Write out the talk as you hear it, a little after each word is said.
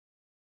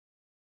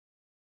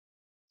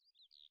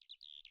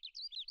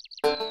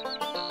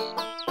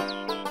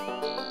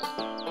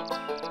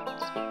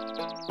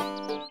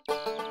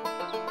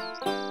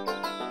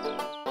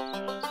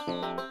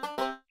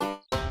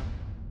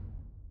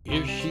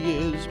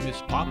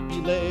his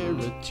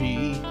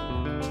popularity.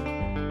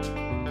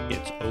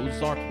 It's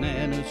Ozark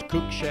Nana's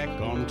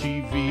CookShack on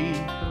TV.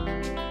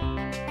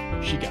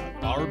 She got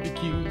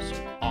barbecues,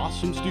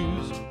 awesome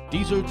stews,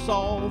 desserts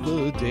all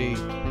the day.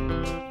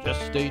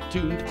 Just stay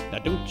tuned, now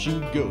don't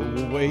you go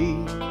away.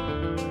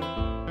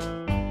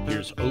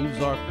 Here's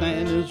Ozark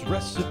Nana's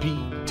recipe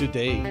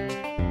today.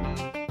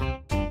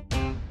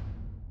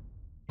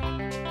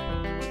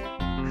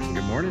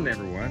 Good morning,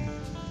 everyone.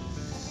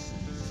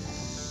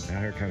 Now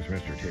here comes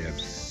Mr.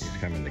 Tibbs. He's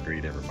coming to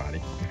greet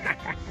everybody.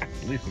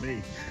 At least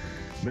me.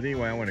 But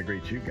anyway, I want to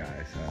greet you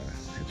guys.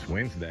 It's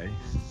Wednesday,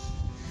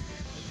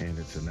 and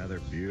it's another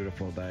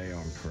beautiful day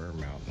on Prairie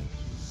Mountain.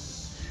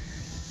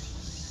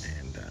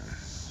 And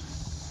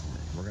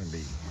we're going to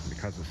be,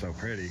 because it's so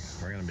pretty,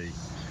 we're going to be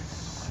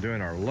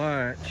doing our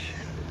lunch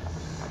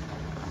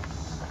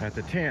at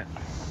the tent.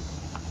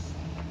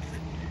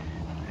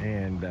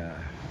 And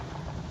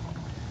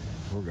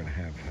we're going to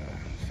have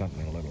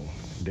something a little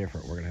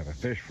different. We're going to have a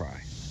fish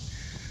fry.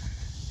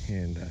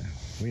 And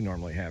we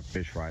normally have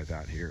fish fries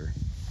out here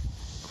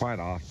quite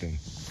often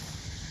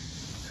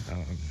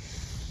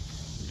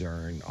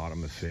during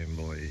autumn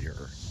assembly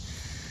or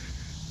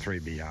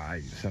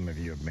 3BI. Some of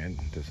you have been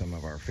to some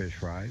of our fish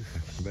fries.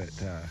 But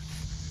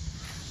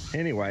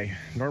anyway,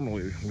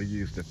 normally we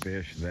use the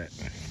fish that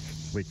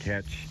we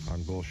catch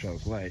on Bull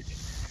Shoals Lake.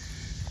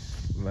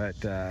 But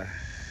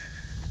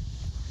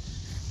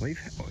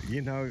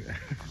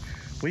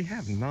we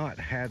have not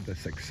had the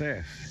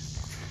success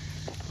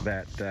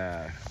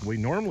that we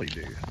normally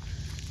do.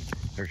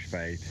 There's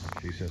Faith.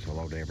 She says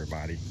hello to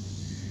everybody.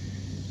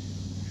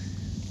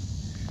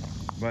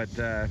 But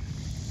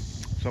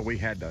so we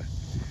had to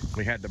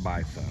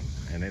buy some,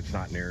 and it's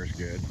not near as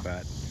good.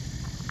 But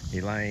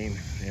Elaine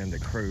and the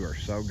crew are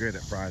so good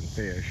at frying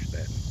fish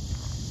that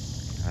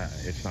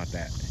it's not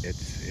that.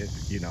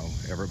 It's you know,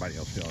 everybody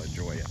will still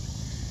enjoy it.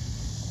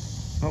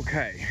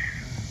 Okay.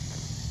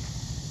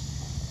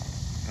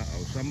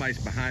 Uh-oh, somebody's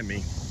behind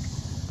me.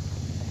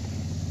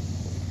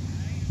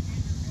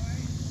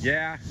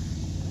 Yeah,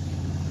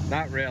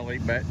 not really,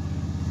 but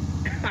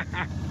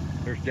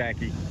there's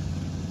Jackie.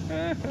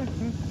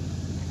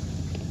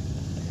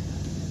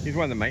 He's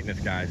one of the maintenance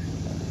guys.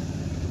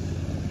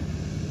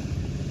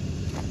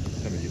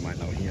 Some of you might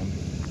know him.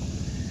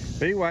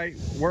 But anyway,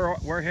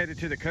 we're headed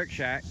to the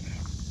CookShack,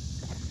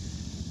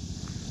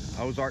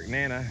 Ozark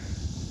Nana,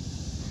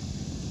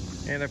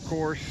 and of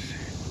course,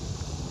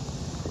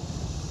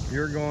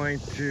 you're going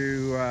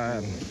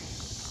to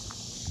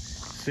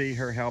see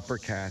her helper,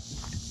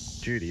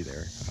 Judy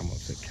there. I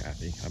almost said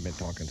Kathy. I've been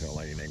talking to a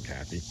lady named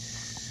Kathy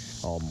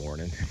all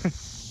morning.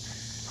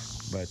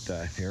 But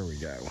here we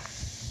go.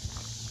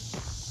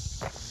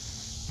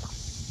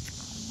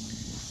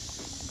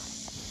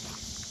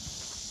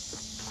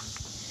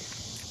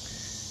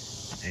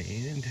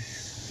 And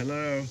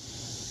hello.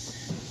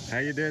 How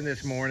you doing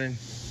this morning?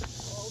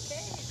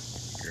 Okay.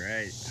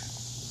 Great.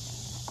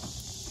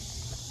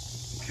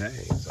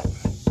 Okay, so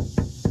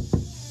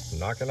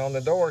knocking on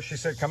the door. She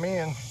said, "Come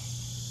in."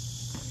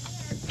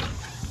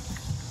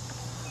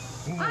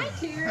 Hi,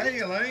 Terry. Hey,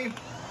 Elaine.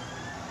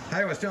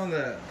 Hey, I was telling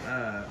the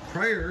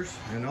prayers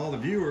and all the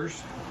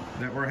viewers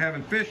that we're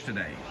having fish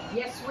today.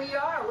 Yes, we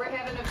are. We're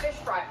having a fish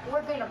fry.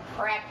 We're going to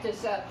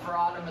practice up for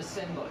autumn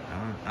assembly.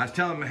 I was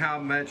telling them how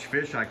much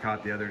fish I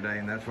caught the other day,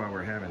 and that's why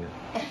we're having it.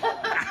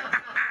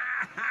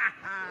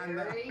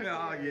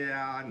 Oh,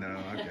 yeah, I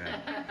know. Okay.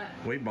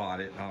 We bought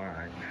it. All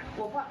right.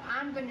 Well, what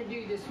I'm going to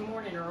do this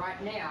morning or right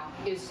now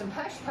is some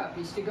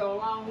Hushpuppies to go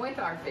along with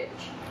our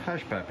fish.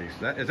 Hushpuppies.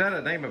 Is that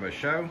a name of a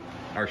show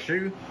or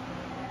shoe?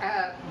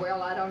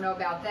 Well, I don't know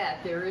about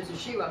that. There is a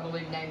shoe, I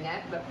believe, named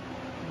that, but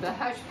the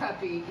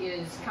Hushpuppy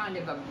is kind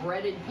of a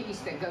breaded piece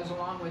that goes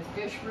along with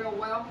fish real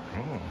well.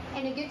 Oh.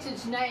 And it gets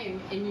its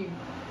name, and you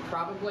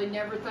probably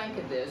never think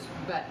of this,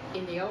 but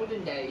in the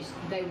olden days,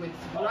 they would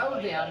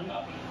throw them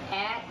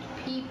at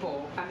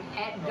people,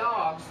 at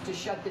dogs to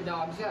shut the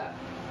dogs up.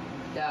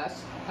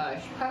 Thus,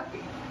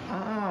 Hushpuppy.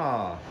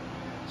 Ah,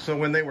 so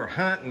when they were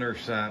hunting or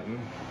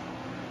something,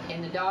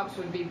 and the dogs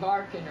would be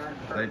barking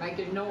or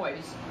making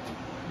noise,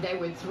 they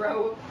would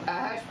throw a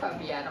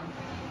Hushpuppy at them.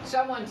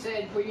 Someone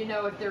said, well, you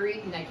know, if they're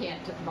eating, they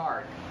can't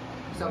bark.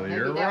 So well, maybe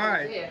you're that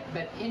right. was it.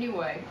 But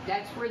anyway,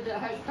 that's where the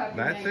Hushpuppy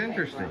That's name came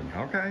interesting.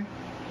 from. Okay.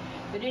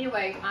 But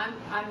anyway,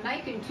 I'm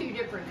making two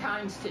different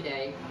kinds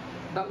today,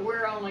 but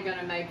we're only going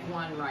to make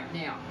one right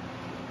now.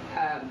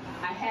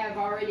 I have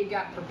already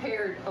got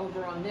prepared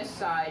over on this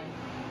side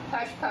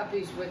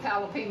Hushpuppies with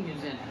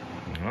jalapenos in it.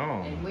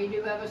 Oh. And we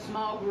do have a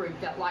small group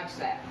that likes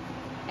that.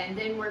 And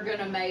then we're going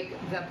to make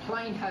the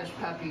plain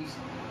Hushpuppies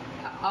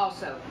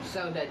also,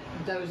 so that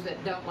those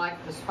that don't like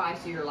the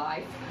spicier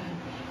life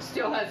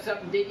still have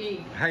something to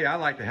eat. Hey, I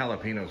like the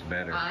jalapenos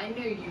better. I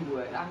knew you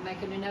would. I'm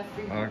making enough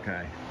for you.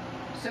 Okay.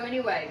 So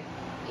anyway,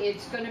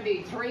 it's going to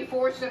be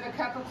 3/4 of a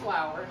cup of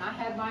flour. And I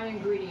have my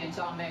ingredients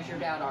all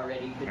measured out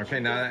already.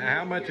 Okay, now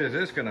how much is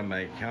this going to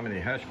make? How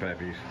many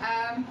Hushpuppies?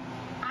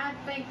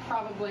 think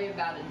probably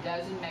about a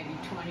dozen, maybe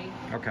 20.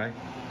 Okay.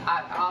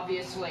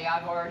 Obviously,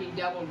 I've already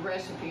doubled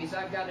recipes.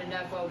 I've got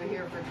enough over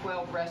here for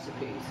 12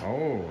 recipes.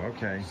 Oh,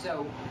 okay.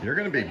 So you're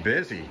going to be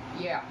busy.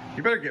 Yeah.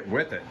 You better get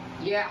with it.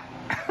 Yeah.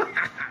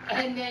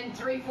 And then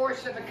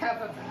 3/4 of a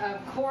cup of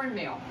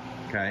cornmeal.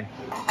 Okay.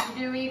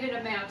 You do even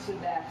amounts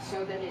of that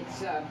so that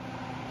it's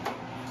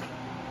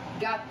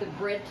got the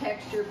bread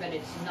texture, but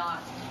it's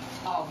not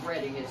all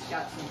breading. It's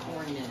got some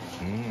corn in it.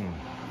 Mm.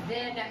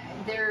 Then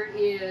there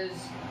is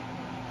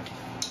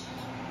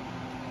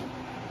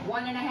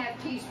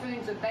 1.5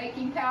 teaspoons of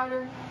baking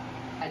powder,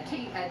 a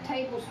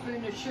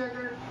tablespoon of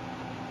sugar,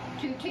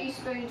 2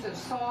 teaspoons of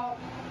salt,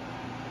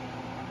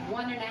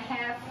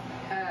 1.5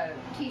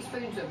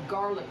 teaspoons of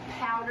garlic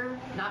powder,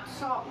 not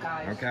salt,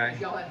 guys. Okay.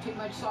 Y'all have too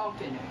much salt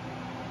in it.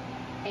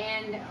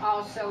 And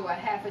also a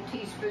 1/2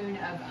 teaspoon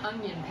of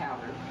onion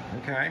powder.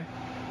 Okay.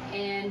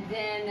 And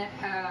then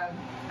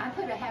I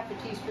put a 1/2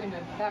 teaspoon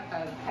of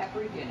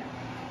paprika in it.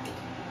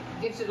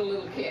 Gives it a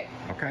little kick.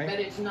 Okay. But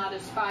it's not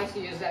as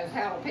spicy as those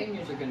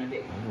jalapenos are going to be.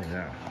 Oh,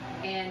 yeah.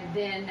 And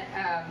then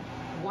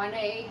 1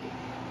 egg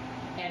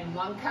and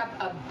 1 cup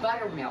of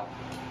buttermilk.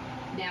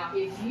 Now,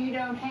 if you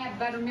don't have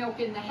buttermilk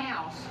in the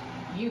house,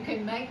 you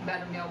can make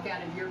buttermilk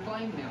out of your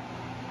plain milk.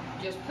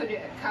 Just put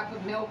a cup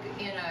of milk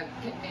in a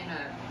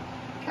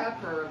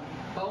cup or a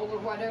bowl or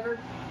whatever,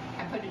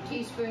 and put a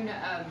teaspoon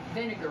of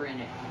vinegar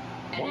in it,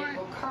 and it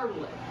will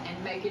curdle it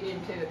and make it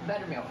into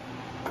buttermilk.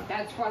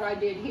 That's what I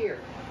did here.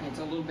 It's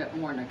a little bit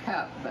more than a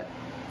cup, but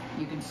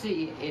you can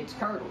see it's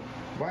curdled.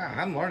 Wow,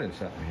 I'm learning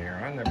something here.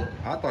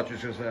 I thought you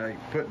just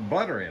put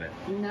butter in it.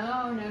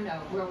 No.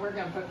 Well, we're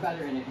going to put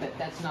butter in it, but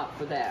that's not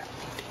for that.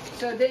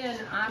 So then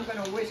I'm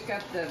going to whisk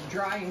up the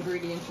dry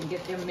ingredients and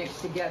get them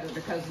mixed together,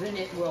 because then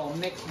it will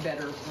mix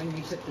better when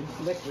you put the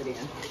liquid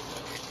in.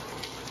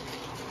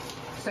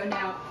 So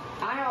now,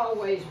 I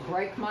always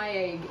break my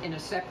egg in a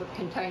separate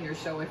container,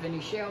 so if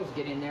any shells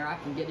get in there, I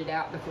can get it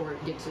out before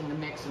it gets in the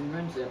mix and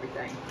ruins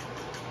everything.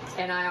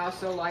 And I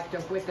also like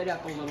to whip it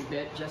up a little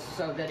bit just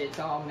so that it's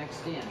all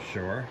mixed in.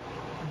 Sure.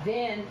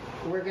 Then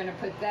we're going to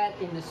put that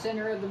in the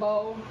center of the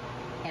bowl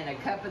and a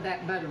cup of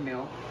that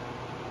buttermilk.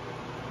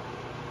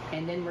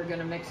 And then we're going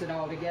to mix it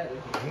all together.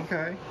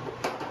 Okay.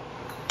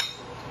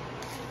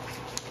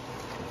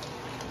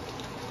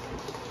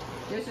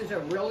 This is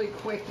a really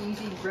quick,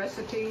 easy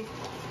recipe.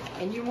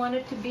 And you want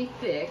it to be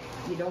thick.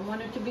 You don't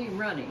want it to be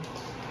runny,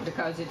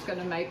 because it's going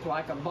to make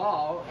like a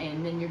ball,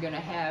 and then you're going to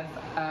have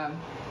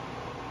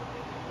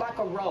like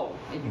a roll.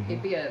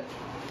 It'd be a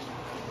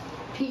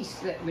piece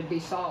that would be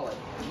solid.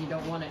 You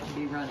don't want it to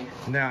be runny.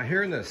 Now,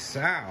 here in the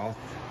South,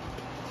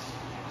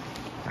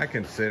 I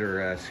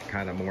consider us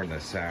kind of more in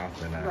the South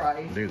than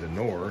I do the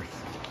North.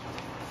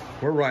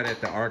 We're right at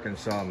the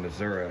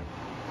Arkansas-Missouri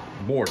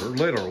border,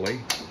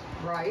 literally.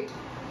 Right.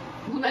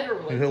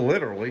 Literally.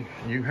 Literally.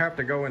 You have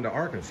to go into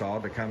Arkansas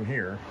to come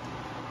here,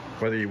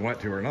 whether you want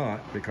to or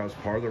not, because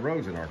part of the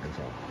road's in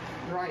Arkansas.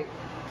 Right.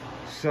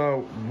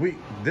 So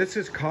this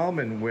is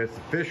common with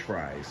fish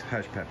fries,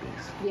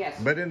 Hushpuppies. Yes.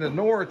 But in the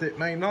North, it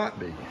may not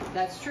be.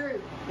 That's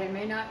true. They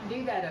may not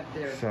do that up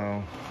there.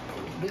 So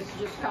this is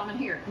just common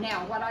here.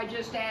 Now, what I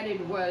just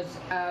added was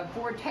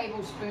 4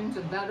 tablespoons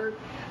of butter.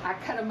 I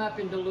cut them up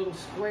into little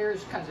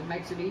squares because it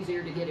makes it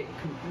easier to get it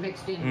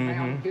mixed in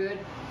around good.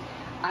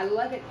 I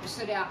let it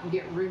sit out and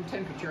get room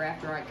temperature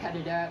after I cut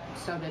it up,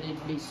 so that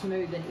it'd be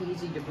smooth and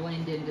easy to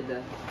blend into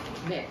the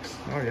mix.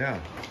 Oh, yeah.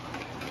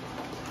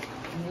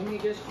 And then you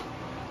just,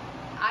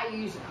 I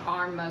use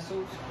arm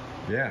muscles.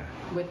 Yeah.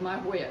 With my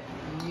whip.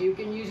 You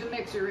can use a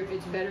mixer if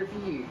it's better for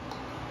you.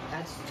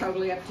 That's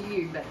totally up to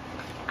you, but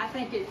I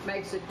think it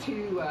makes it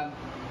too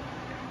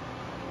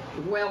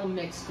well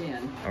mixed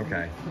in.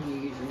 Okay. When you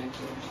use a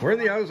mixer. We're in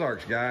the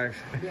Ozarks, guys.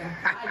 Yeah.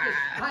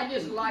 I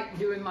just like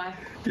doing my.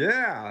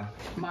 Yeah.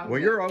 My well,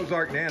 whip. you're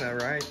Ozark Nana,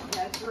 right?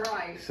 That's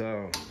right.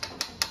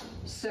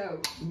 So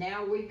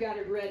now we've got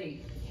it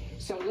ready.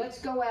 So let's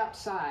go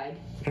outside.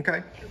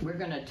 Okay. We're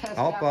going to test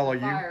I'll out follow the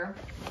you. fire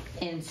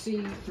and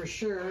see for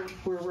sure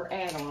where we're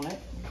at on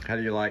it. How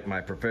do you like my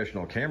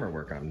professional camera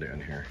work I'm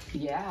doing here?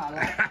 Yeah, I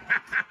like it.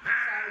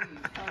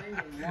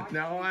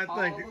 No, I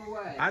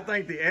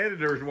think the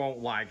editors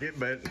won't like it,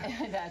 but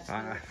That's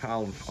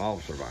I'll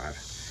survive.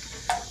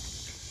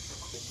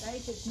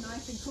 Faith, it's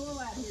nice and cool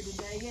out here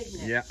today,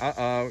 isn't it?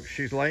 Yeah.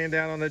 She's laying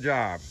down on the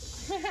job.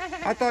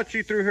 I thought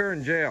you threw her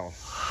in jail.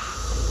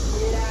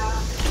 Get out.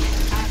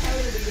 I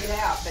told her to get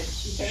out, but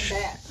she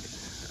came back.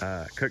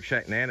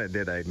 CookShack Nana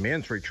did a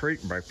men's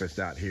retreat breakfast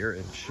out here,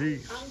 and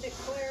she. I'm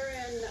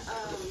declaring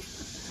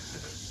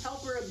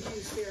helper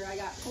abuse here. I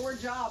got 4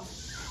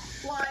 jobs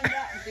lined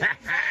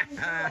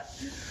up.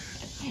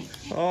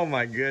 Oh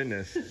my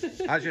goodness.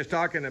 I was just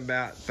talking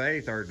about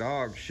Faith, our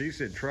dog. She's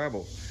in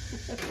trouble.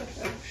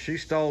 She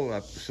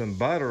stole some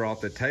butter off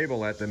the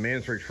table at the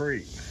men's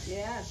retreat.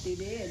 Yeah, she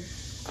did.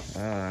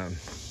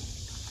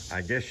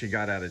 I guess she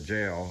got out of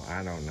jail.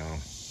 I don't know.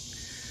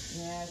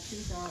 Yeah,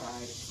 she's all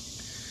right.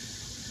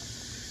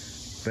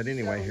 But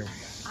anyway, So, here.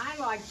 I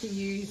like to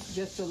use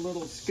just a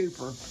little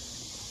scooper,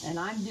 and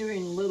I'm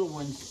doing little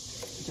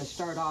ones to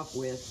start off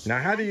with. Now,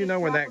 how do you know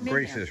when that Drop 'em in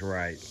grease there. is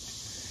right?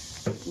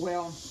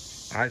 Well,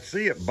 I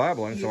see it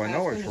bubbling, so I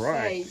know it's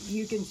right. Say,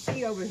 you can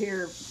see over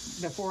here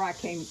before I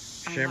came.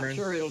 I'm Shimmering?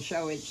 not sure it'll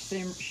show it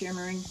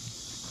shimmering.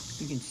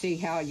 You can see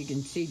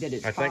that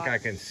it's I think hot. I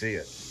can see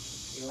it.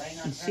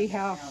 And see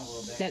how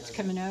that's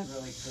coming up?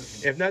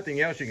 If nothing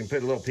else, you can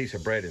put a little piece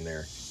of bread in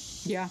there.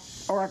 Yeah,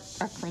 or a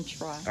French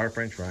fry. Or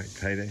French fry,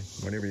 potato,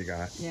 whatever you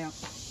got. Yeah.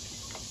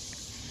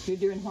 You're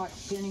doing what,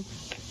 Penny?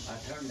 I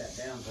turned that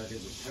down because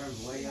it was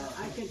turned way up.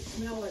 I could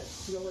smell it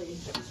really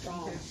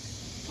strong.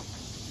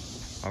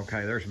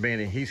 Okay, there's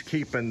Benny. He's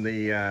keeping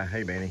the,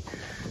 hey Benny,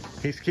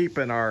 he's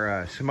keeping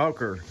our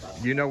smoker.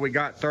 You know, we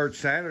got third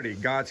Saturday,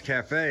 God's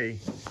Cafe,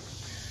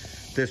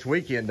 this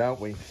weekend, don't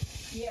we?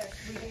 Yes,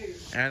 we do.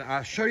 And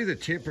I'll show you the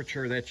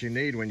temperature that you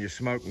need when you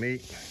smoke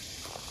meat.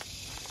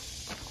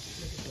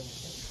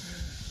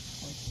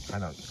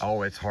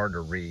 Oh, it's hard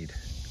to read.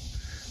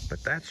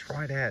 But that's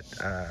right at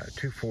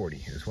 240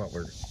 is what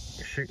we're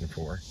shooting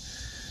for.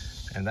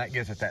 And that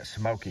gives it that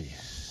smoky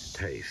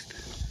taste.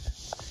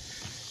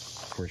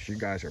 Of course, you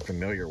guys are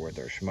familiar with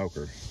our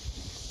smoker.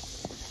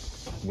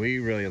 We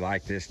really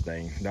like this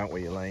thing, don't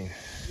we, Elaine?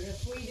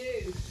 Yes, we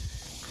do.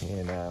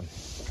 And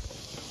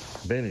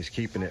Benny's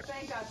keeping it. I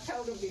think I've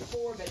told them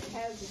before, but it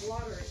has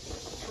water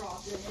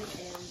trough in it,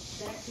 and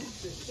that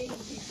keeps the steam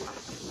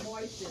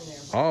moist in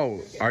there.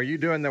 Oh, are you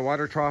doing the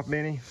water trough,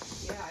 Benny?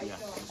 Yeah, I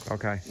saw.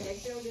 Okay. They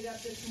filled it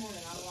up this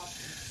morning. I watched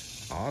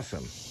it.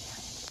 Awesome.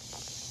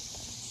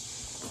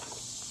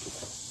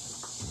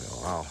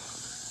 Wow.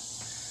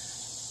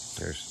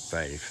 There's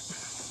Faith.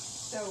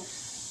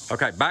 So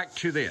Okay, back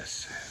to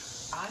this.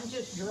 I'm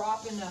just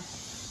dropping a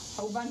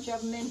whole bunch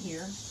of them in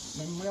here,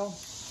 and we'll.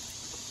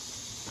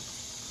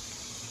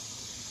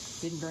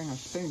 Didn't bring our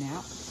spoon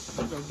out.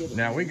 Go get it.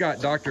 Now we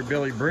got Dr.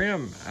 Billy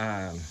Brim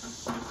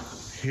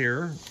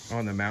here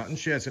on the mountain.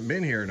 She hasn't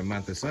been here in a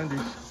month of Sundays.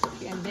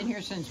 She hasn't been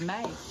here since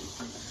May.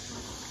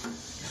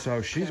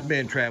 So she's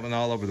been traveling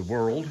all over the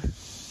world.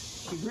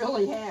 She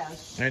really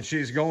has. And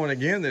she's going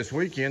again this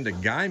weekend to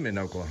Guyman,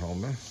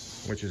 Oklahoma,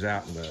 which is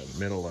out in the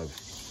middle of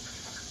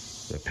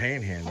the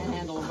panhandle.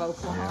 Panhandle of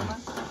Oklahoma.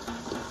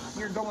 Yeah.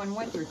 You're going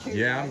with her too.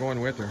 Yeah, right? I'm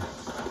going with her.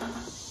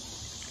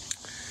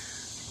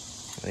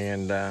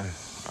 And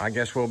I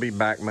guess we'll be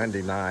back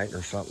Monday night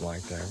or something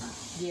like that.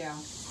 Yeah.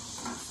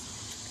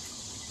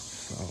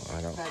 So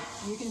I don't. But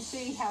you can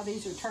see how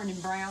these are turning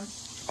brown.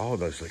 Oh,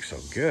 those look so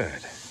good.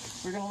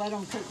 We're going to let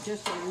them cook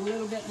just a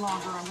little bit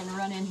longer. I'm going to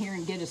run in here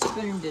and get a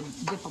spoon to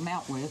dip them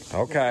out with.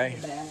 Okay.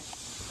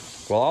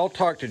 Well, I'll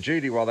talk to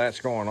Judy while that's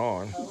going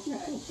on. Okay.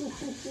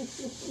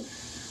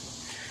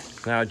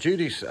 Now,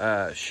 Judy's,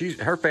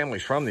 her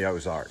family's from the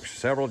Ozarks,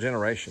 several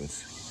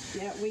generations.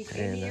 Yeah, we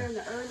came here in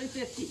the early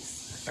 50s.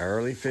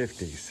 Early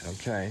 50s,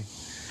 okay.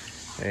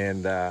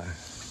 And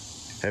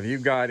have you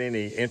got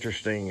any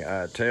interesting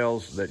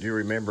tales that you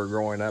remember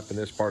growing up in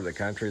this part of the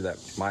country that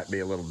might be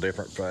a little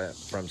different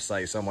from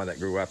say, someone that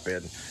grew up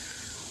in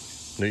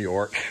New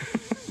York?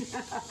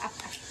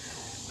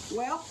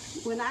 Well,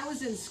 when I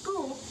was in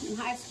school, in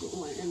high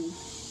school, and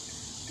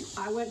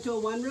I went to a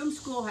one-room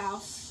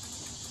schoolhouse,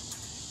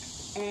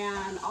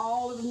 and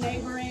all of the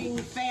neighboring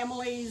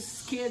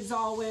families, kids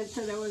all went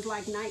to, there was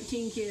like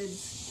 19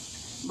 kids.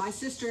 My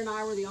sister and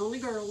I were the only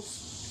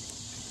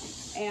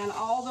girls, and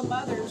all the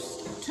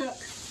mothers took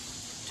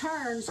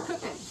turns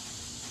cooking.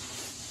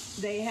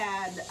 They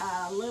had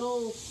a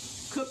little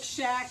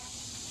CookShack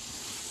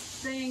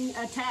thing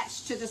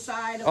attached to the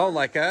side of Oh,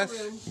 like us?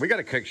 room. We got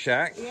a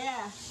CookShack.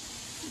 Yeah,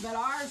 but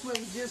ours was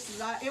just,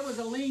 it was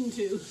a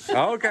lean-to.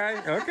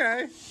 Okay,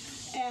 okay.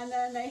 And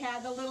then they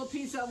had the little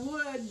piece of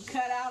wood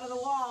cut out of the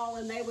wall,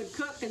 and they would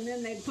cook, and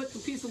then they'd put the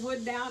piece of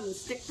wood down and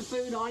stick the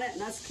food on it,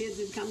 and us kids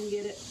would come and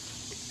get it.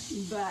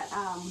 But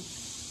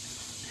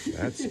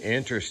That's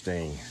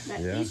interesting.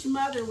 Yeah. each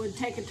mother would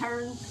take a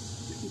turn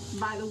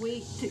by the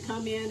week to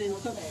come in and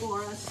cook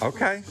for us.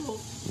 Okay. For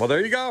school. Well,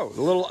 there you go.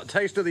 A little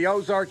taste of the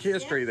Ozark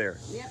history there.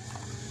 Yep.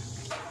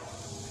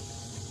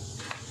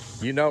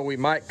 You know, we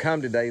might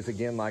come to days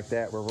again like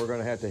that where we're going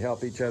to have to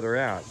help each other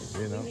out,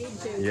 you know. We need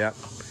to. Yep.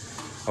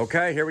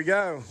 Okay, here we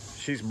go.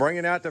 She's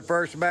bringing out the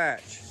first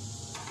batch.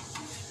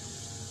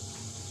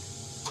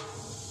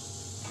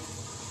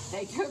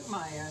 They took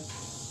my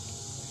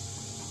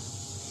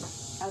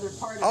other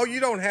part of Oh, you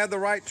don't have the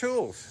right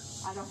tools.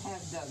 I don't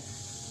have the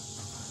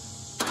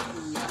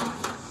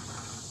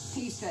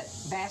piece, that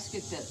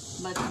basket that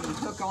lets me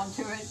hook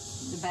onto it.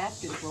 The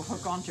basket will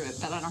hook onto it,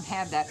 but I don't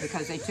have that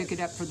because they took it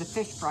up for the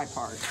fish fry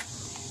part.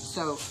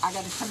 So I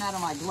got to come out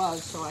of my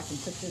gloves so I can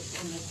put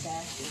this in this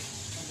basket,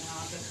 and then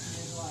I'll get some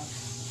new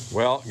gloves.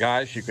 Well,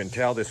 guys, you can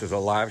tell this is a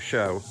live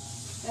show.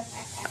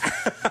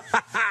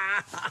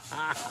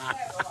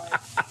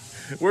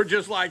 We're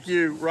just like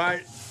you,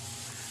 right?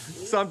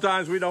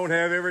 Sometimes we don't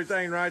have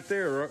everything right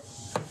there.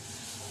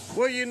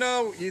 Well, you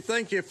know, you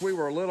think if we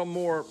were a little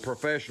more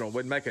professional,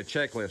 we'd make a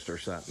checklist or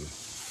something.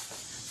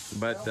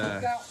 But Well,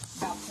 we've got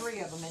about 3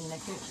 of them in the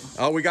kitchen.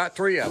 oh, we got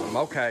 3 of them.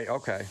 Okay,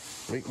 okay.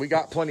 We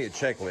got plenty of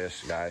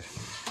checklists, guys.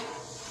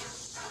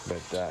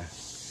 But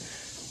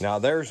Now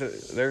they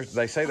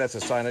say that's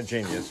a sign of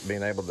genius,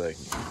 being able to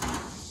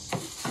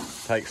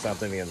take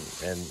something and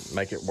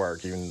make it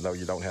work, even though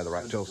you don't have the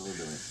right tools.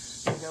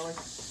 Really?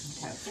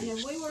 And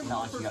if we were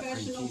more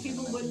professional,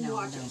 people wouldn't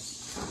watch us.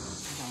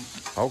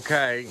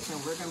 Okay, So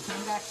we're going to put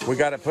them back. we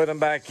got to put them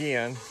back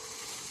in.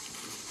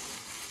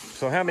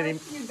 So how many?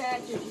 First few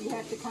batches you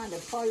have to kind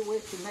of play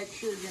with to make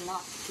sure you're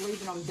not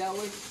leaving them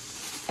doughy.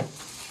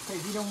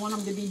 Because you don't want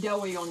them to be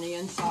doughy on the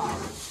inside.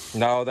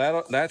 No,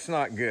 that's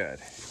not good.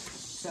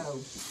 So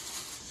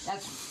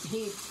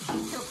he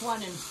took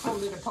one and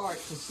pulled it apart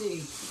to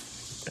see.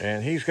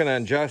 And he's going to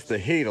adjust the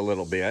heat a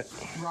little bit.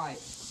 Right.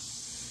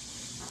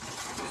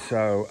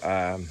 So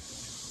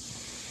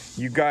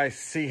you guys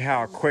see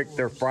how quick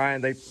they're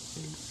frying.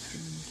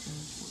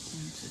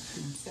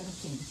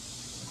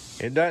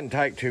 17. It doesn't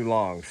take too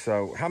long.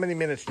 So how many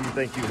minutes do you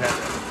think you had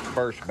the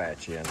first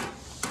batch in?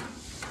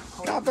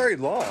 Not very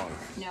long.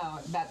 No,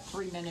 about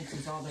 3 minutes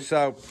is all they.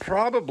 So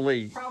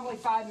probably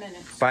 5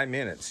 minutes. 5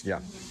 minutes. Yeah.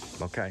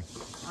 Okay.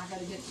 I got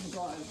to get some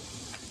gloves.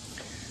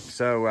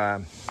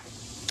 So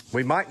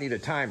we might need a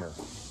timer.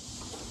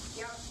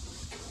 Yep.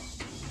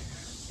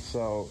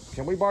 So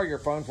can we borrow your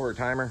phone for a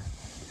timer?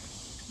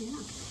 Yeah.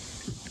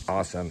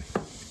 Awesome.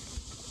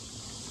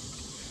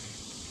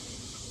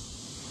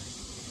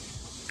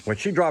 When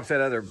she drops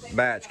that other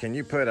batch, can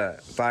you put a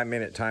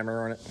 5-minute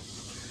timer on it?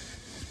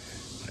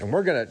 And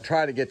we're going to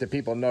try to get the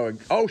people know.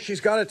 Oh,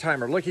 she's got a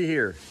timer. Looky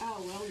here.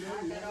 Oh, well,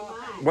 yeah, never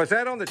mind. Was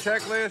that on the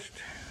checklist?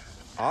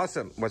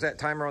 Awesome. Was that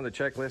timer on the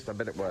checklist? I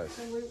bet it was.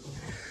 Absolutely.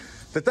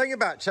 The thing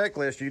about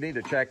checklists, you need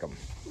to check them.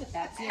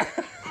 That's it.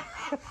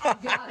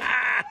 Got it.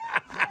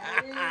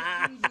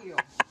 That is the deal.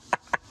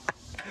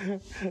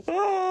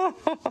 Oh,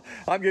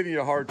 I'm giving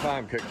you a hard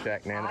time,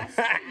 CookShack, Nana.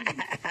 It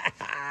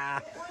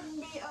wouldn't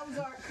be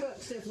Ozark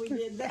Cooks if we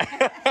did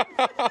that.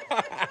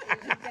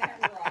 Isn't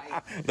that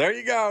right? There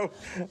you go.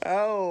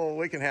 Oh,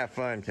 we can have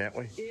fun, can't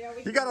we? Yeah,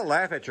 we You got to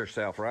laugh at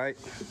yourself, right?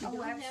 Oh,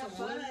 Don't have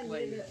fun,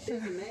 absolutely. it's a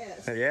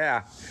mess.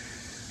 Yeah.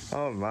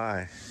 Oh,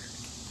 my.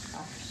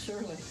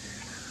 Surely.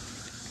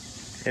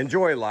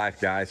 Enjoy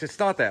life, guys. It's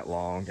not that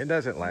long. It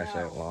doesn't last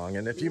No. that long.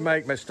 And if you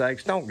make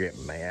mistakes, don't get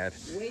mad.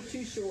 Way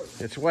too short.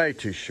 It's way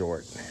too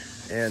short.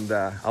 And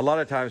a lot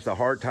of times, the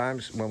hard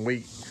times when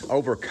we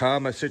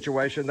overcome a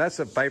situation, that's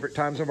the favorite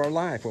times of our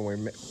life when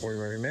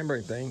we're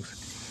remembering things.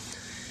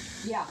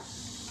 Yeah,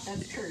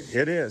 that's true.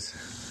 It is.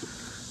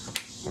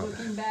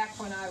 Looking back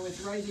when I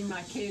was raising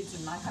my kids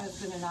and my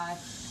husband and I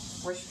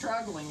were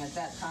struggling at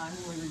that time,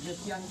 we were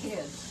just young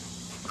kids.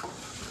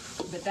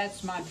 But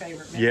that's my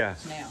favorite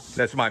memories now.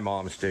 That's my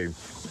mom's too.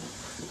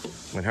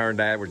 When her and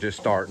dad were just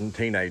starting,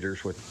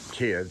 teenagers with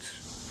kids.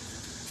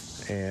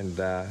 And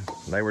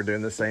they were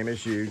doing the same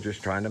as you,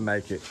 just trying to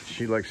make it.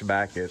 She looks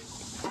back at,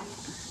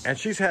 and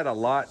she's had a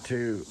lot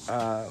of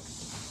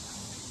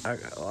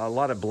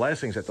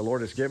blessings that the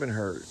Lord has given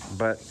her.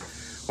 But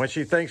when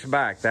she thinks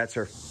back, that's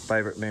her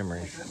favorite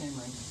memory. Favorite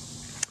memory.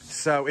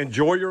 So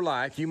enjoy your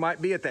life. You might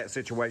be at that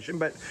situation,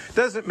 but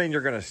doesn't mean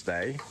you're going to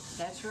stay.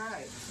 That's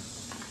right.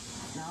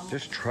 Now I'm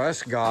Just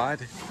trust God.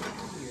 here.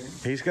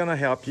 He's going to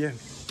help you.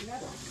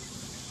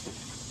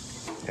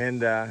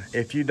 And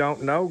if you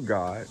don't know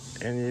God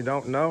and you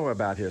don't know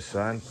about His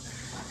Son,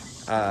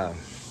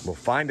 we'll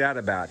find out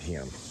about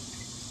Him.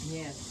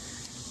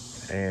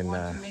 Yes. And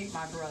Want to meet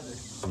my brother.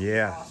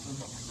 yeah,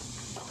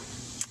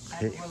 Awesome.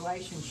 Have a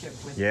relationship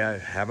with him. yeah,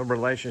 have a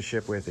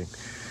relationship with Him.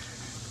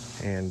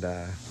 And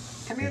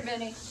Come here,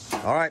 Benny.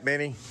 all right,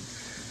 Benny.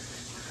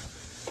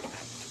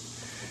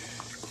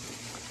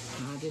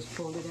 I just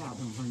pulled it out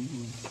and bring it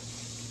in.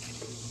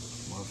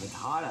 Well, if it's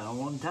hot, I don't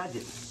want to touch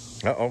it.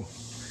 Uh-oh.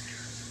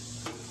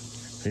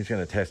 He's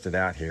going to test it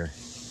out here.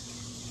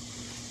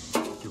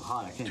 Too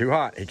hot, I can't. Too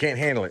hot. He can't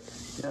handle it.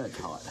 Yeah, it's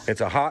hot.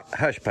 It's a hot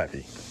hush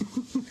puppy.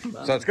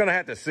 So it's going to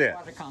have to sit.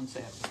 What a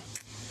concept.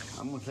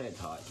 I'm going to say it's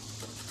hot.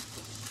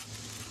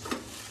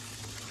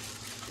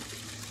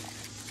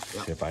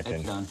 See if I can.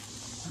 It's done.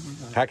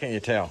 How can you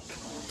tell?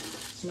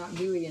 It's not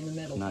gooey in the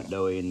middle. Not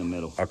doughy in the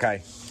middle.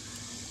 Okay.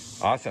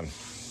 Awesome.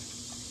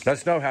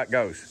 Let's know how it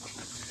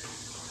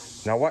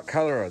goes. Now, what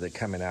color are they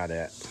coming out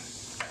at?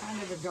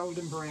 Kind of a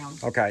golden brown.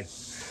 Okay.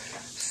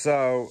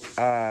 So,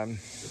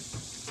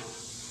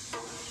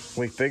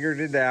 we figured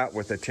it out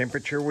with the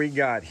temperature we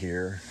got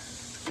here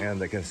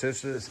and the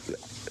consistency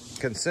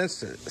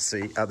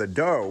of the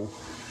dough,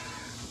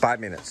 5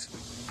 minutes.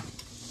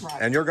 Right.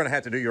 And you're going to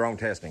have to do your own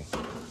testing,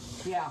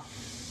 Yeah.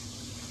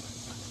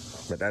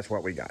 but that's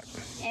what we got.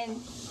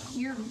 And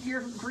your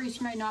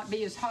grease may not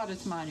be as hot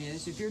as mine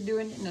is. If you're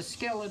doing it in a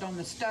skillet on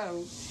the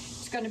stove,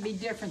 it's going to be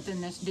different than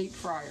this deep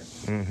fryer.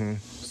 Mm-hmm.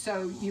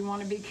 So you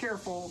want to be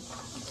careful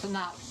to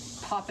not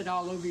pop it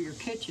all over your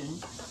kitchen,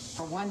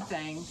 for one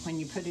thing, when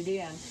you put it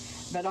in,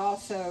 but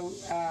also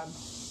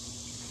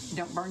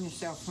don't burn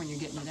yourself when you're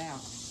getting it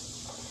out.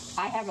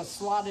 I have a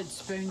slotted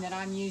spoon that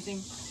I'm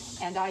using,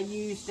 and I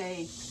used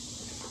a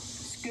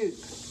scoop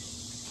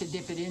to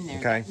dip it in there.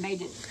 Okay. That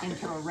made it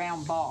into a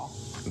round ball.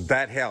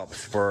 That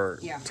helps for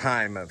Yeah.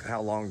 time of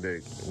how long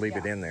to leave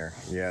it Yeah. in there.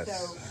 Yes.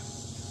 So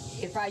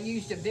if I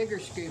used a bigger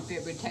scoop,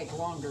 it would take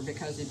longer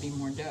because it'd be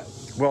more dough.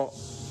 Well,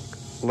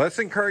 let's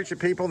encourage the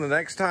people the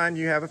next time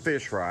you have a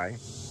fish fry,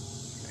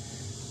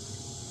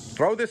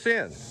 throw this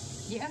in.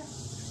 Yeah.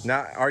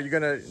 Now, are you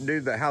going to do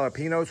the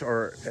jalapenos,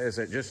 or is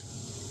it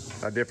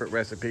just a different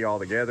recipe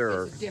altogether?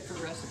 Or? It's a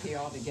different recipe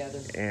altogether.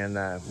 And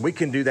we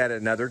can do that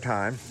another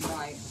time.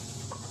 Right.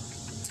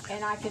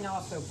 And I can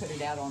also put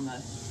it out on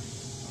the...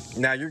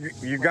 Now,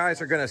 you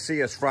guys are going to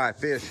see us fry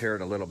fish here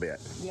in a little bit.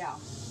 Yeah.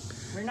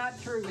 We're not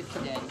through with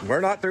today.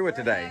 We're not through with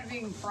today. We're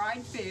having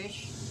fried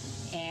fish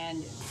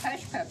and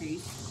hush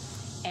puppies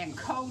and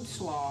cold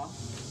slaw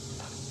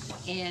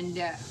and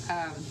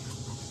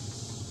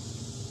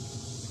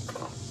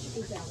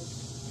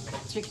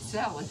chicken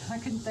salad. I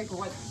couldn't think of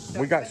what.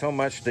 We got so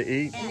much to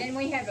eat. And then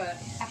we have a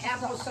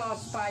applesauce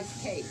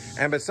spice cake.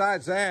 And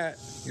besides that,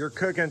 you're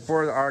cooking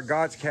for our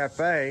God's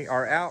Cafe,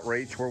 our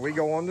outreach, where we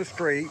go on the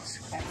streets.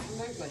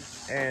 Absolutely.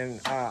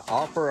 And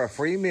offer a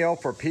free meal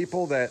for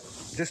people that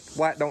just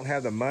flat don't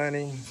have the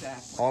money.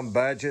 Exactly. On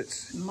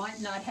budgets. Might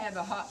not have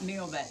a hot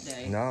meal that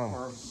day. No.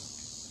 Or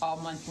all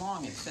month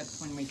long, except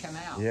when we come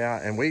out. Yeah,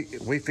 and we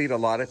feed a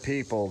lot of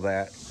people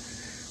that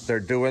they're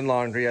doing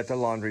laundry at the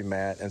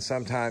laundromat, and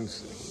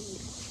sometimes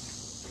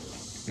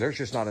there's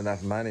just not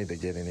enough money to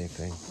get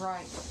anything.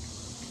 Right.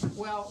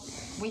 Well,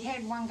 we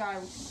had one guy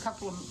a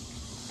couple of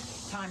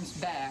times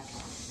back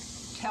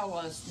tell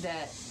us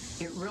that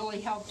it really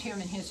helped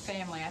him and his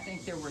family. I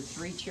think there were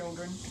 3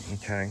 children.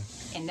 Okay.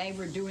 And they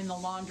were doing the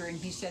laundry, and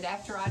he said,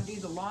 after I do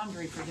the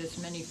laundry for this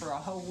many for a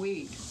whole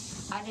week,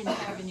 I didn't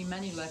have any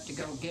money left to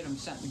go get them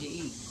something to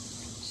eat.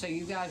 So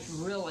you guys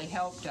really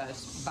helped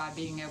us by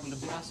being able to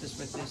bless us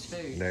with this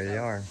food. There you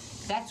are.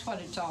 That's what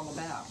it's all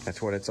about.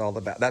 That's what it's all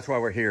about. That's why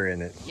we're here,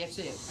 isn't it? Yes,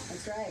 it is.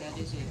 That's right. That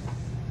is it.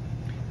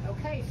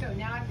 Okay, so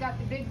now I've got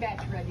the big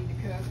batch ready to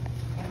cook,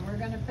 and we're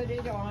going to put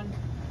it on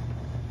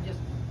just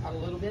a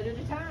little bit at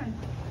a time.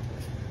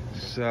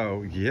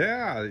 So,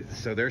 yeah,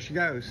 so there she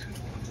goes.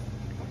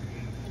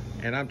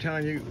 And I'm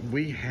telling you,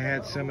 we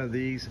had some of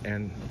these,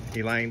 and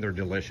Elaine, they're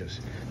delicious.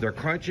 They're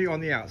crunchy on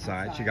the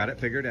outside. She got it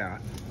figured out.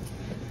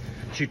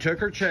 She took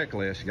her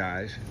checklist,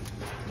 guys.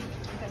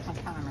 Got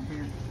my timer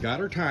here. Got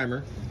her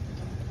timer.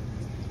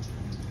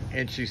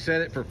 And she set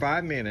it for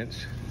 5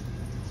 minutes.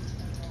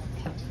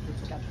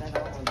 Just got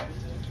that all over.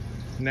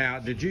 Now,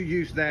 did you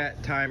use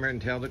that timer and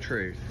tell the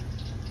truth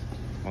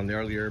on the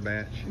earlier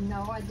batch?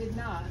 No, I did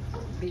not,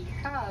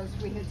 because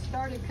we had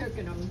started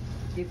cooking them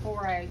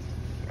before I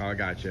Oh, I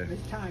got you.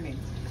 was timing.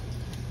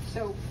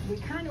 So we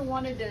kind of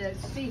wanted to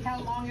see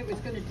how long it was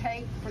going to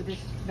take for this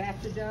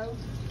batch of dough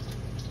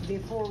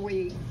before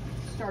we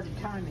started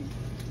timing.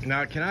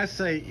 Now, can I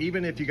say,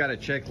 even if you got a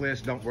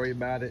checklist, don't worry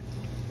about it.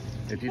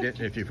 If you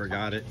didn't, if you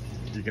forgot it,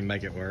 you can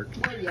make it work.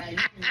 Well, yeah, you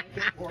can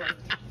make it work.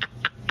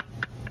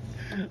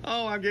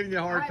 Oh, I'm giving you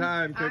a hard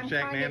time,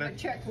 CookShack I'm Nana. kind of a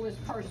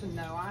checklist person,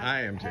 though.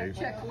 I am too. have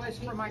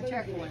checklist for my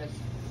checklist.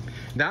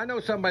 Now, I know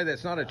somebody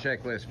that's not a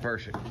checklist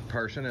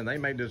person, and they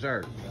made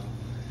dessert.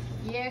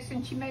 Yes,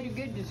 and she made a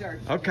good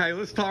dessert. Okay,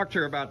 let's talk to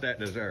her about that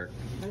dessert.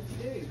 Let's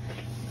do.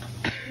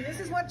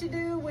 This is what you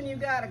do when you've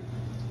got a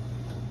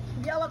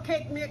yellow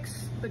cake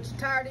mix, but you're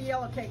tired of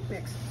yellow cake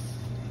mix.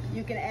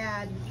 You can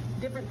add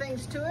different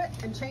things to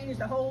it and change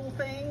the whole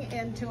thing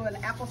into an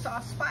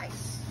applesauce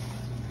spice.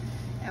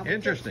 And we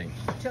Interesting.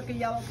 took a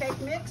yellow cake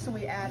mix and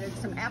we added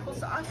some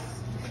applesauce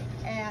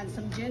and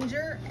some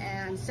ginger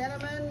and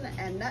cinnamon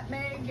and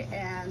nutmeg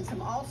and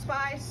some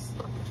allspice,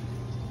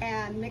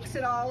 and mix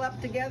it all up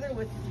together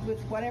with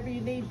whatever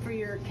you need for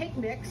your cake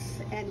mix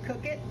and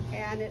cook it.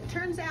 And it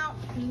turns out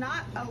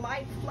not a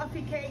light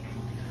fluffy cake,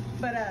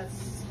 but a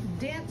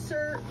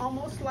denser,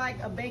 almost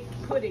like a baked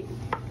pudding.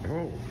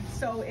 Oh.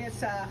 So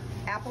it's a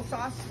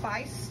applesauce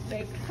spice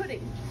baked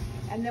pudding.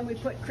 And then we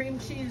put cream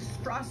cheese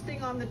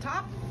frosting on the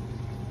top.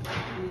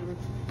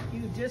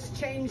 You just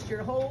changed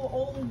your whole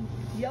old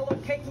yellow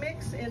cake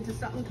mix into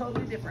something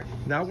totally different.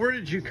 Now, where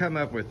did you come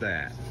up with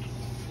that?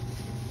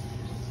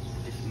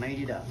 Just made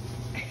it up.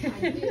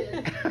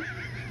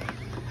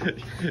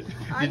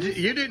 I did.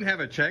 You didn't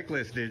have a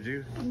checklist, did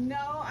you?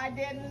 No, I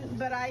didn't,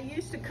 but I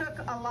used to cook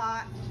a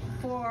lot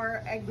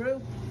for a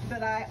group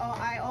that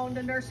I owned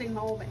a nursing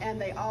home, and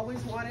they always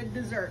wanted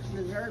dessert.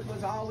 Dessert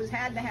was always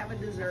had to have a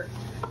dessert.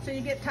 So you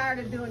get tired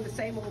of doing the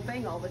same old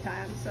thing all the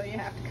time, so you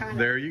have to kind of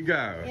There you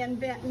go.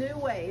 invent new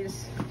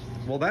ways.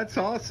 Well, that's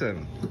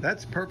awesome.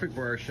 That's perfect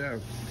for our show,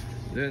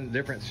 doing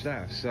different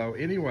stuff. So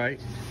anyway,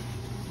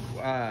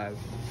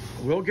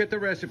 we'll get the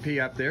recipe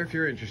up there if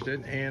you're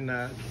interested. And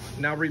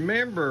now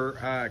remember,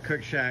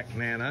 CookShack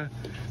Nana,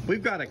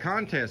 we've got a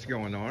contest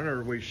going on,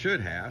 or we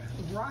should have.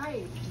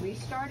 Right. We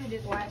started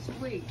it last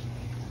week.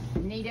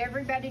 Need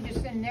everybody to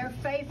send their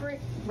favorite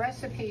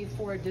recipe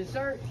for a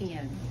dessert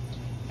in.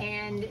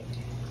 And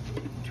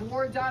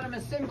towards autumn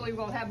assembly,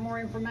 we'll have more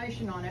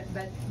information on it,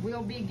 but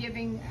we'll be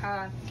giving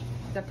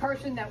the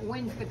person that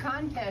wins the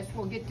contest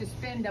will get to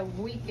spend a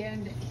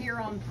weekend here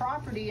on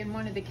property in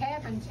one of the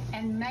cabins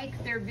and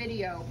make their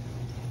video,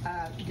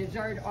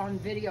 dessert on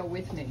video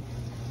with me.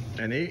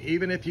 And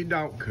even if you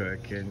don't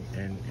cook,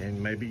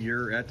 and maybe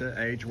you're at the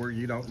age where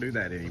you don't do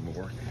that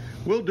anymore,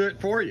 we'll do it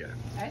for you.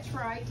 That's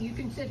right. You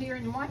can sit here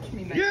and watch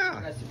me make Yeah.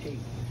 the recipe.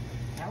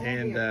 That won't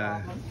And be a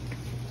problem.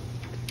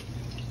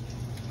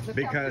 Look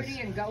because- how pretty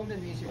and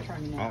golden these are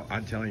turning out.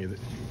 I'm telling you, that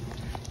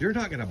you're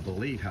not going to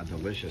believe how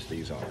delicious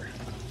these are.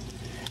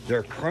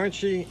 They're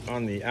crunchy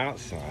on the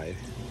outside,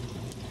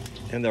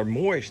 and they're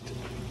moist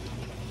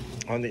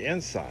on the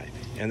inside.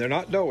 And they're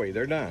not doughy,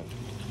 they're done.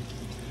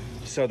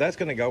 So that's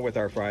going to go with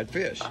our fried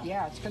fish.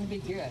 Yeah, it's going to be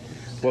good.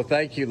 Well,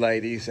 thank you,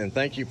 ladies, and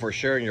thank you for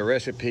sharing your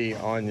recipe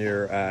on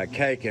your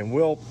cake, and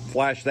we'll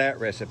flash that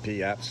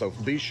recipe up, so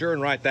be sure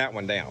and write that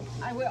one down.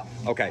 I will.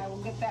 Okay. I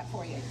will get that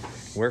for you.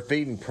 We're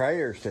feeding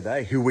prayers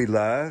today, who we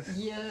love,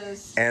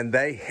 Yes. and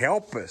they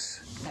help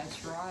us.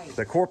 That's right.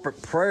 The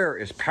corporate prayer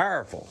is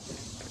powerful,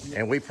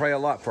 and we pray a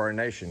lot for our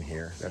nation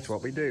here. That's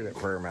what we do at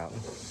Prayer Mountain.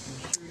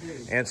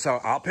 And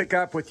so I'll pick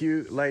up with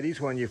you ladies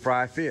when you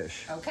fry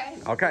fish. Okay.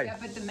 Okay.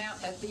 Up at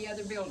the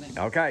other building.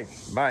 Okay,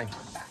 bye.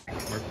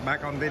 We're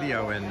back on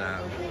video, and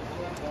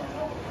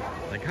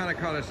they kind of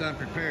caught us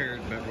unprepared,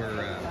 but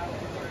we're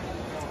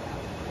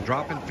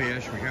dropping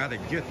fish. We got to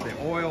get the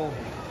oil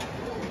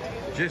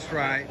just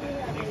right,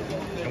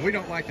 and we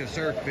don't like to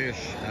serve fish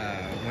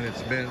when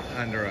it's been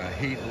under a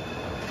heat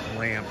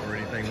lamp or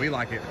anything. We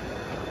like it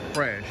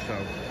fresh, so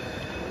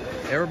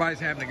everybody's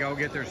having to go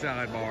get their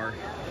salad bar,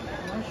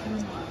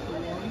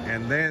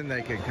 and then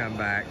they can come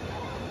back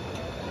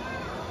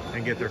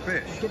and get their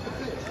fish. Get the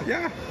fish.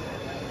 Yeah.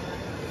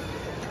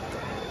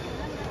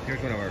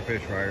 Here's one of our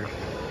fish fryers.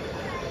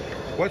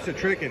 What's the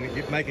trick in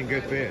making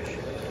good fish?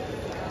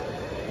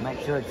 Make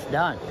sure it's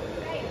done.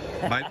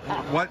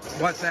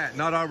 What's that?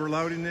 Not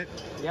overloading it?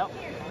 Yep.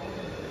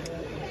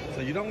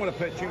 So you don't want to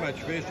put too much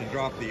fish and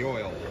drop the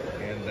oil,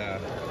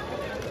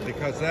 and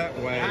because that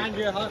way, Behind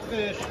you, hot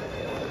fish.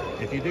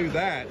 if you do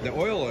that, the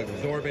oil will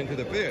absorb into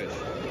the fish.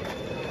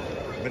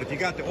 But if you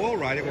got the oil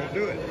right, it won't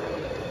do it.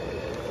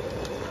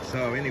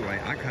 So anyway,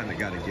 I kind of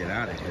got to get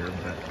out of here,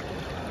 but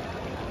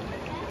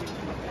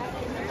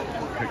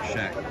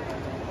CookShack.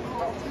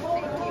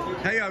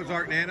 Hey,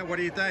 Ozark Nana, what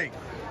do you think?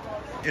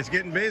 It's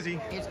getting busy.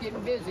 It's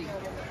getting busy.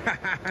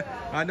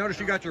 I noticed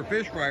you got your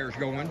fish fryers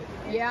going.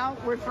 Yeah,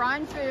 we're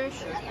frying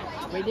fish.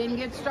 We didn't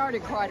get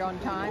started quite on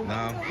time. No,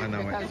 I know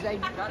it.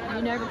 Because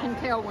you never can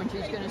tell when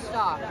she's going to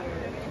stop.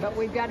 But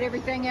we've got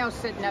everything else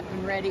sitting up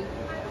and ready,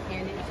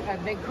 and it's a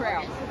big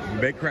crowd.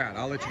 Big crowd.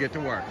 I'll let you get to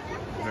work.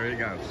 There you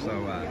go.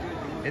 So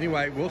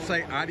anyway, we'll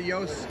say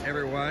adios,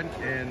 everyone,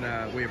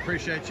 and we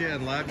appreciate you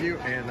and love you.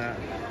 And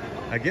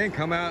again,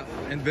 come out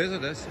and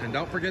visit us, and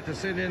don't forget to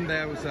send in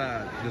those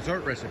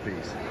dessert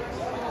recipes.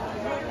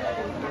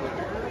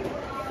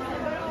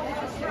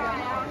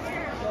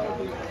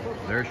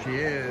 There she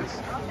is,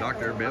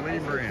 Dr. Billy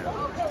Brent.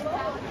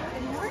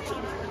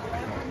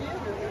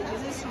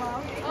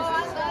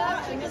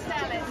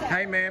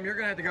 Hey, ma'am, you're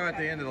gonna have to go at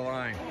the end of the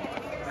line.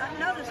 I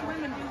noticed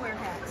women do wear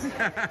hats.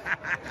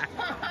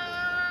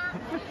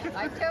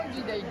 I told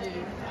you they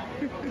do.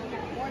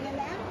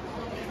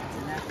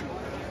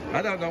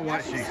 I don't know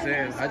what she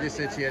said. I just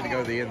said she had to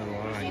go to the end of the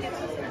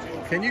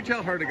line. Can you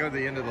tell her to go to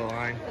the end of the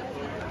line?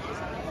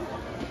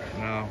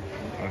 No?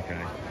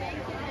 Okay.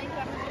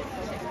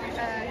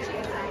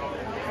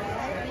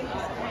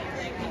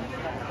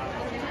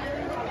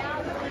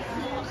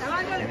 Am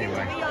I going to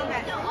Anyway. be on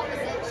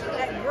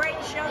that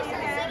great show you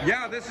had?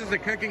 Yeah, this is the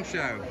cooking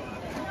show.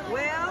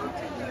 Well,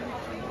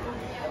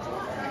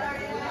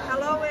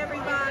 hello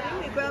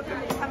everybody. We welcome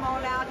you to come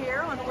on out here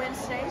on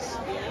Wednesdays,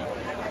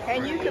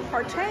 and you can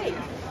partake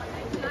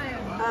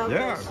of,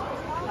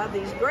 of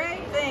these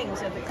great things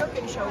that the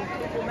cooking show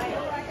people make.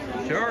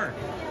 Sure.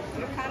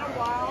 They're kind of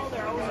wild.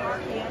 They're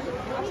Ozarkian.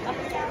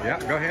 Yeah,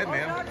 go ahead,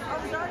 ma'am.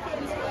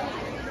 Ozarkians.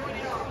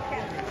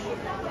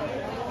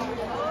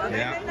 They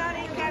may not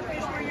eat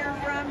catfish where you're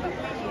from, but we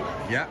eat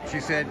it. Yeah, she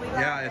said,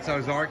 yeah, it's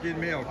Ozarkian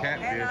meal, And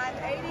catfish. I'm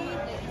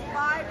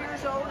 85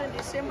 years old in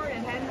December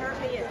and hadn't hurt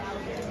me yet.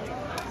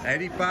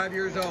 85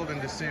 years old in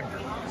December.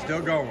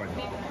 Still going.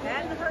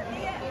 Hadn't hurt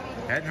me yet.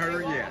 Hadn't heard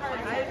her yet. I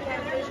eat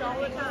catfish all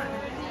the time.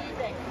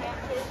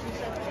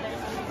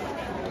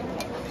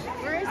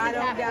 Where is I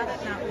don't doubt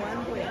it, not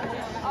one whit.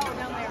 Oh,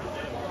 down there.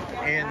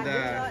 And I do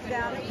not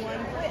doubt it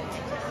one whit.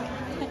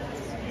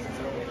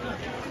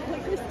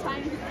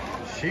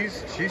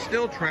 she's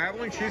still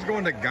traveling. She's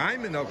going to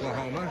Guyman,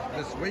 Oklahoma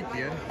this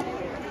weekend.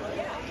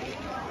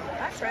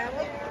 I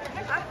travel.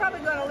 I'm probably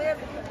going to live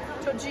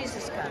till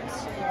Jesus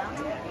comes.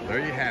 There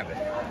you have it.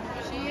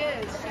 She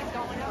is. She's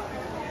going up.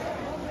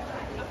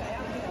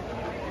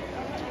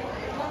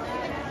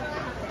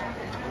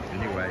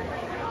 Anyway,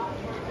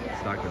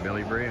 it's Dr.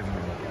 Billy Brent.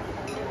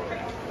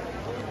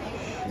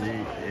 She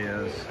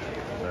is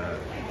the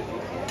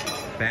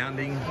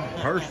founding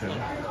person,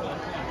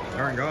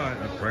 darn God,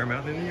 of Prayer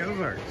Mountain in the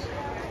Ozarks.